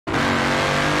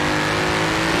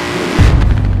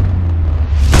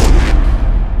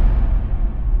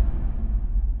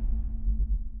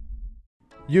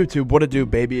YouTube, what it do,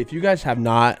 baby? If you guys have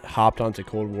not hopped onto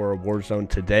Cold War Warzone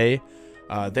today,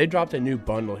 they dropped a new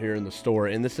bundle here in the store,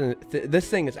 and this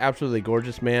thing is absolutely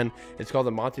gorgeous, man. It's called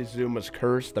the MONTEZUMA'S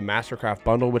Curse, the MASTERCRAFT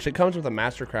bundle, which it comes with a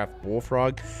MASTERCRAFT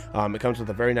Bullfrog. It comes with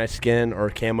a very nice skin or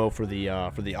camo for the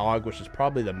AUG, which is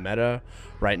probably the meta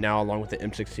right now, along with the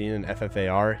M16 and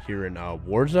FFAR here in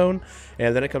Warzone.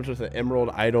 And then it comes with an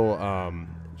Emerald Idol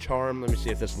charm. Let me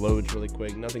see if this loads really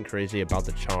quick. Nothing crazy about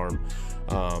the charm.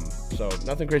 So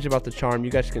nothing crazy about the charm. You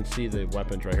guys can see the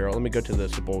weapons right here. Let me go to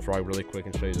this Bullfrog really quick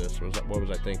and show you this. What was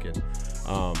I thinking?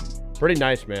 Pretty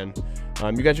nice, man.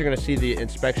 You guys are going to see the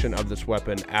inspection of this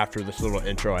weapon after this little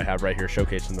intro I have right here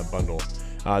showcasing the bundle.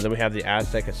 Then we have the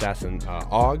Aztec Assassin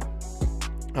AUG.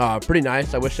 Pretty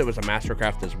nice. I wish it was a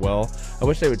MASTERCRAFT as well. I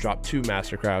wish they would drop 2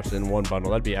 MASTERCRAFTs in one bundle.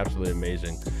 That'd be absolutely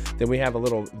amazing. Then we have a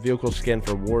little vehicle skin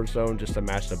for Warzone just to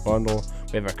match the bundle.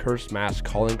 We have a Cursed Mask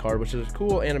calling card, which is a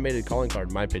cool animated calling card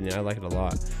in my opinion. I like it a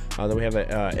lot. Then we have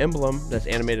an emblem that's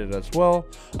animated as well.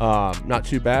 Not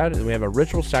too bad. And we have a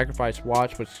Ritual Sacrifice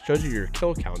watch, which shows you your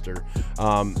kill counter.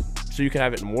 So you can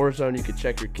have it in Warzone. You can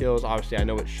check your kills. Obviously, I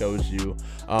know it shows you,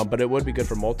 but it would be good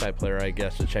for multiplayer, I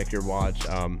guess, to check your watch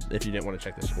if you didn't want to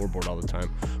check the scoreboard all the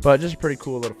time. But just a pretty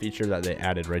cool little feature that they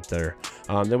added right there.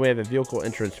 Then we have a vehicle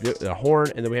entrance, the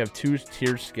horn, and then we have 2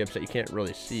 tier skips that you can't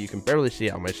really see. You can barely see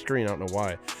it on my screen. I don't know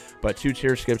why, but 2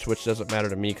 tier skips, which doesn't matter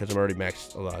to me because I'm already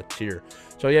maxed tier.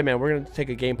 So yeah, man, we're gonna take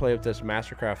a gameplay of this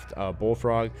MASTERCRAFT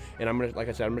Bullfrog, and I'm gonna, like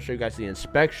I said, I'm gonna show you guys the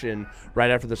inspection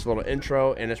right after this little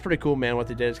intro, and it's pretty cool, man. What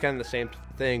they did, it's kind of the same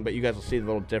thing, but you guys will see the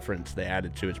little difference they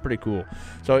added to it. It's pretty cool.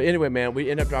 So anyway, man, we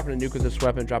end up dropping a nuke with this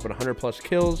weapon, dropping 100+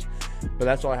 kills. But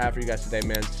that's all I have for you guys today,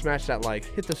 man. Smash that like,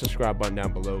 hit the subscribe button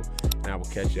down below, and I will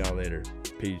catch y'all later.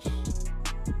 Peace.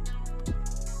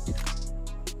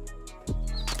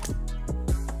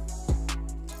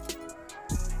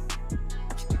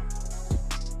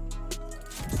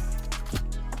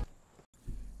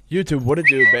 YouTube, what it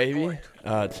do, baby?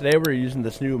 Today we're using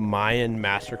this new Mayan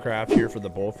MASTERCRAFT here for the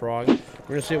Bullfrog. We're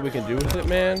gonna see what we can do with it,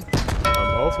 man.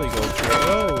 Hopefully go through.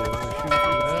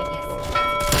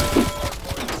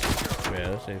 Oh,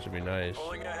 man, this thing should be nice.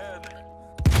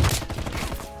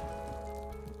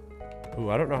 Ooh,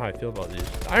 I don't know how I feel about these.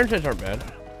 The iron sights aren't bad.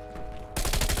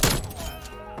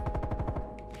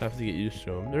 I have to get used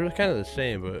to them. They're kind of the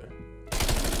same, but.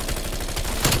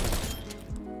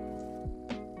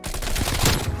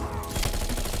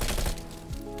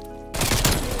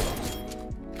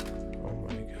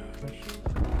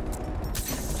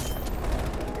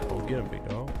 Get him, big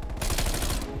dog.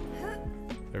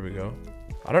 There we go.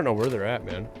 I don't know where they're at,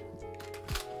 man.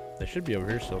 They should be over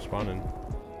here still spawning.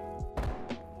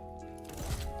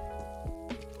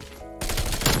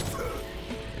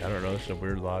 I don't know. This is a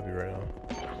weird lobby right now.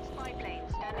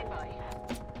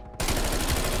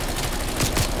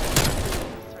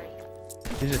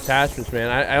 These attachments, man.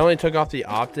 I only took off the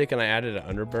optic and I added an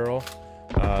underbarrel.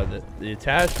 The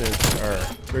attachments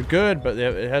they're good, but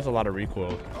it has a lot of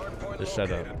recoil. This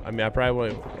setup. I mean, I probably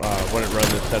wouldn't run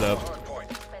this setup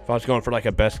if I was going for like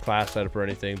a best class setup or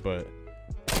anything, but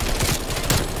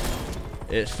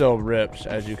it still rips,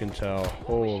 as you can tell.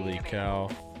 Holy cow.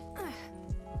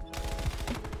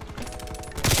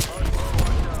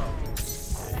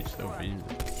 Yeah, he's so beaten.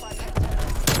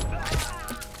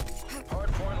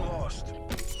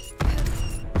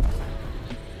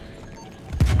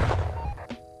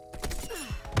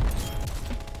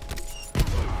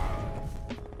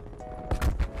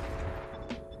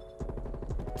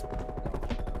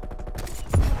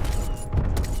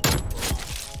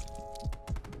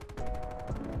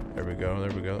 There we go,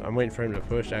 there we go. I'm waiting for him to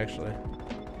push, actually.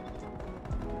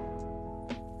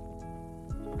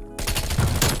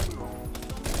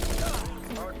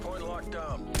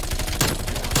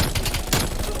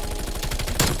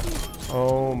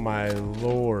 Oh my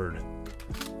lord.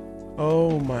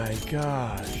 Oh my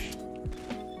gosh.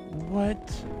 What?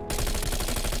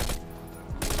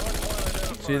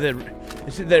 See,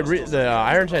 the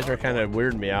iron sights are kind of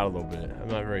weirding me out a little bit. I'm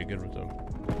not very good with them.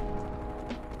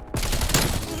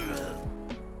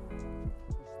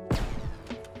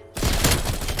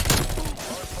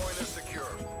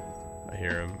 I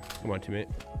hear him. Come on, teammate.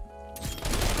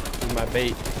 Be my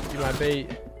bait. Be my bait.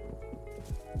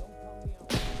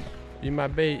 Be my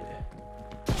bait.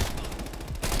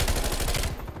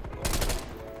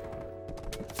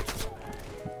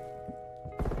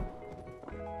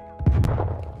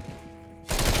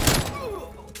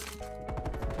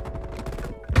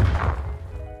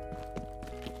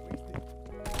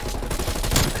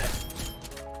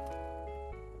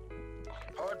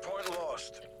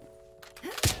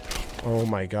 Oh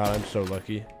my god, I'm so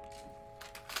lucky.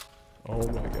 Oh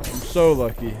my god, I'm so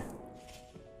lucky.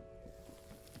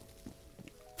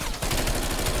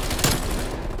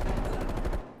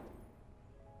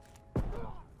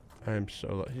 I am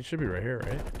so lucky. He should be right here,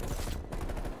 right?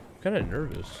 I'm kind of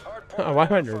nervous. Why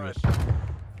am I nervous?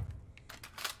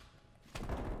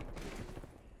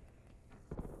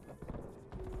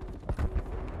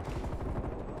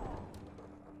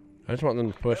 I just want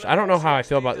them to push. I don't know how I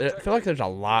feel about it. I feel like there's a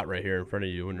lot right here in front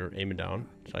of you when you're aiming down.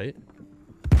 Sight.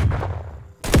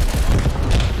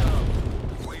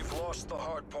 We've lost the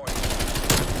hard point.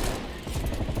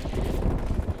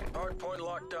 Hard point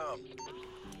locked down.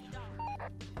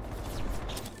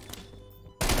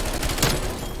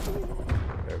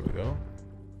 There we go.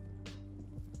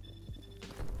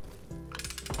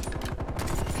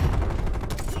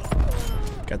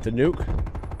 Got the nuke.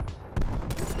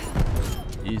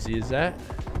 Easy as that.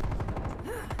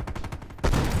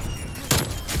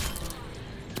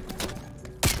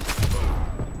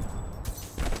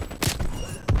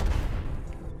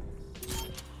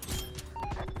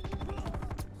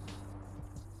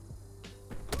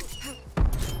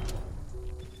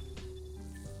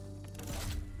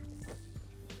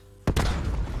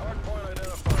 Hardpoint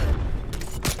identified.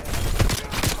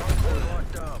 Hardpoint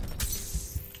locked down.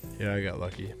 Yeah, I got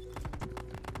lucky.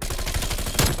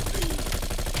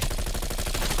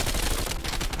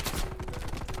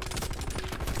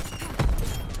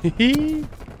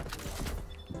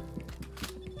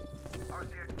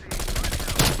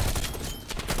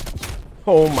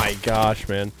 Oh my gosh,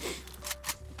 man.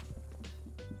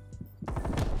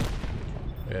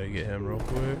 I gotta get him real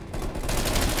quick.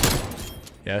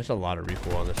 Yeah, there's a lot of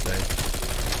recoil on this thing.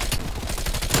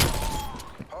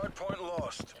 Hard point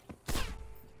lost.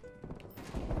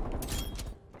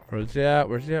 Where's he at?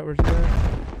 Where's he at? Where's he at?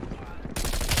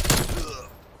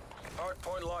 Hard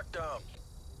point locked down.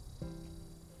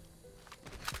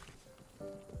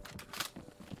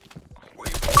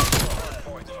 We've lost the hard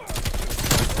point.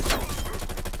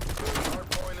 Hard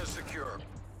point is secure.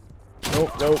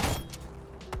 Nope, nope.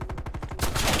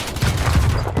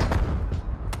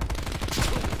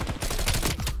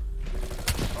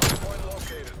 Hard point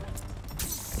located.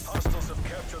 Hostiles have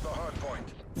captured the hard point.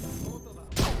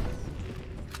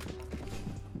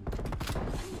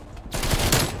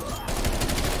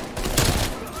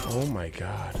 Oh my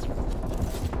god.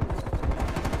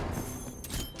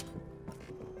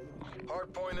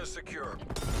 Hard point is secure.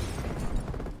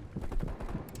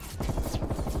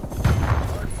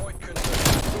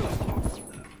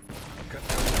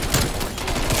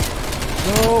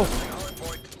 No.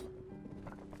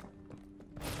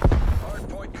 Hard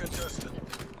point contested.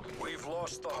 We've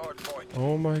lost the hard point.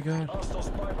 Oh my god. Hostile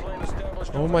spy plane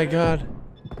established. Oh my god.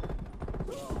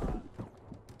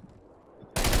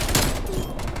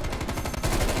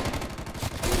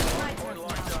 Hard point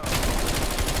locked down.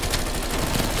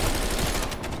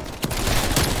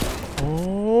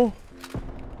 Oh.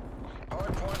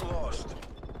 Hard point lost.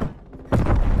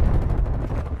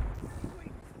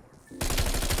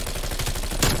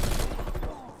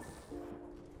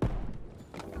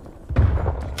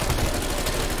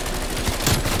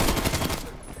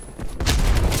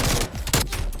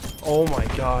 Oh my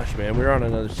gosh, man. We're on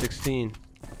another 16.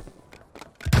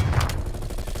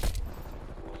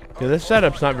 Yeah, this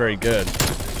setup's not very good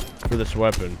for this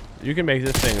weapon. You can make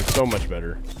this thing so much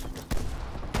better.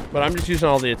 But I'm just using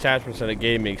all the attachments that it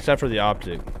gave me, except for the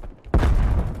optic.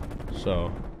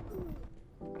 So.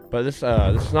 But this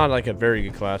is not like a very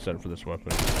good class set for this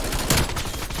weapon.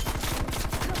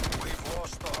 We've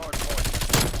lost the hard point.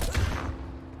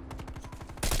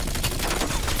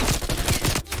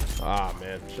 Ah,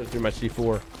 man. Should through my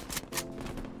C4.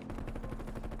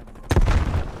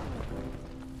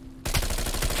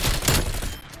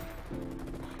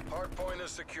 Hard point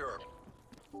is secure.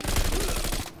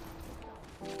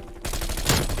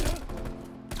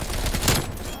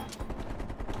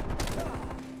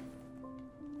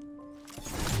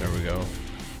 There we go.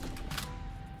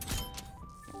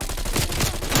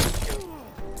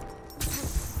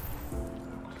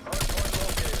 Hard point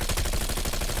located.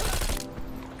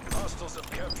 Hostiles have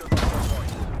captured the hard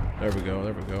point. There we go.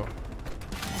 There we go.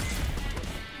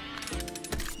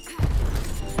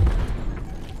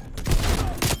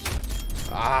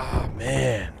 Ah,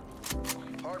 man.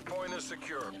 Hard point is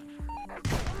secure.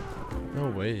 No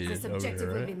way. This Over objective here,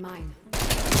 will right? be mine.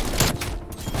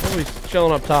 Oh, he's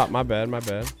chilling up top. My bad. My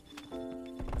bad.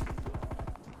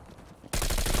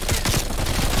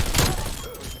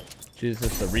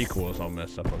 Jesus, the recoil is all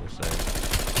messed up on this thing.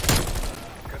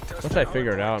 Once I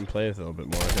figure it out and play with it a little bit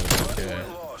more, I think it's okay.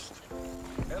 Lost.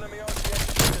 Enemy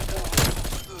RCXD.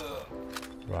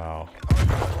 Wow. Hard point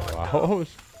locked Wow. down.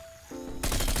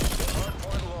 Hard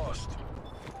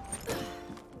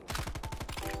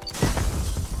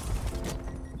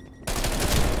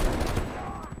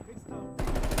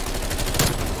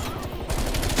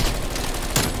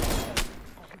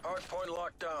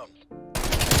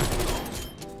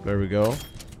There we go.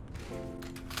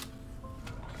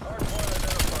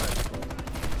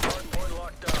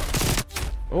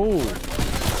 Oh,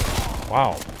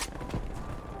 wow.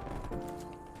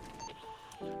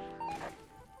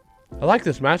 I like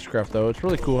this Mastercraft though. It's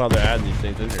really cool how they're adding these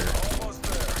things in here.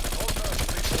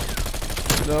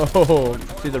 No,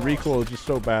 see the recoil is just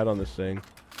so bad on this thing.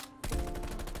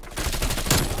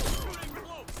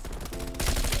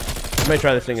 I may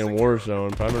try this thing in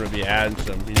Warzone, but I'm gonna be adding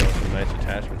some, you know, some nice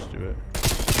attachments to it.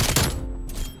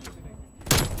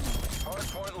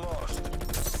 Hardpoint lost.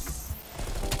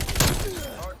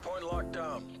 Hardpoint locked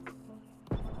down.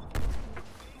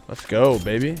 Let's go,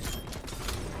 baby.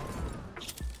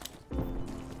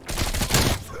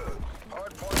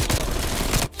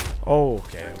 Oh,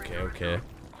 okay.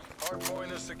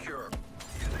 Hardpoint is secure.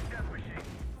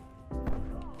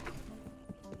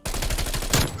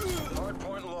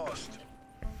 Hardpoint lost.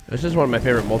 This is one of my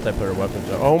favorite multiplayer weapons.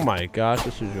 Oh my gosh,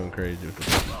 this is going crazy.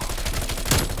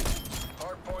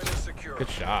 Hardpoint is secure. Good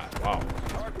shot. Wow.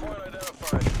 Hardpoint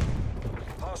identified.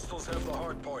 Hostiles have the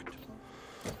hardpoint.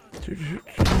 Hardpoint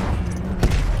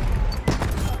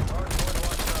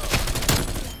locked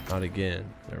down. Not again.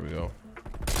 There we go.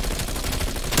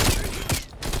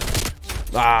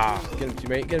 Ah, get him,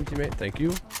 teammate. Get him, teammate. Thank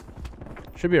you.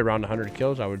 Should be around 100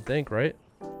 kills, I would think, right?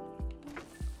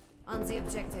 On the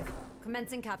objective.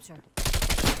 Commencing capture. We're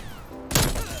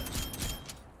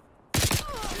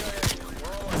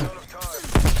almost out of time.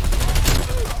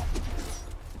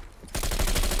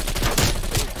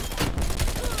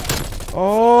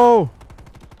 Oh!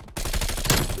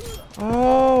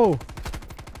 Oh!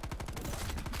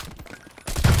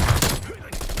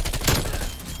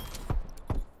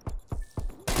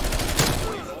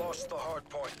 We've lost the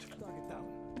hardpoint.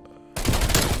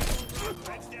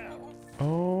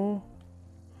 Oh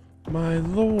my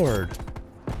lord.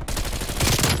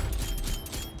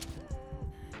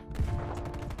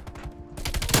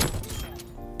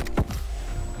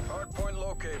 Hardpoint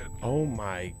located. Oh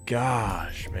my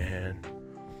gosh, man.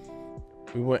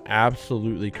 We went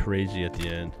absolutely crazy at the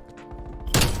end.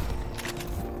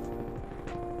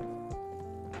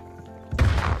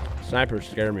 Snipers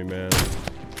scare me, man.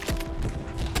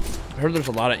 I heard there's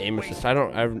a lot of aim assist. I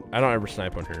don't ever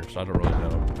snipe on here, so I don't really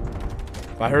know.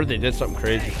 But I heard they did something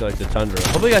crazy to like the Tundra.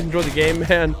 Hopefully you guys enjoyed the game,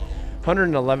 man.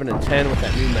 111 and 10 with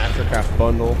that new Mastercraft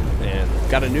bundle, and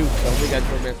got a nuke. So hopefully you guys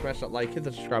enjoyed, man. Smash that like, hit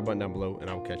the subscribe button down below,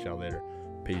 and I'll catch y'all later.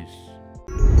 Peace.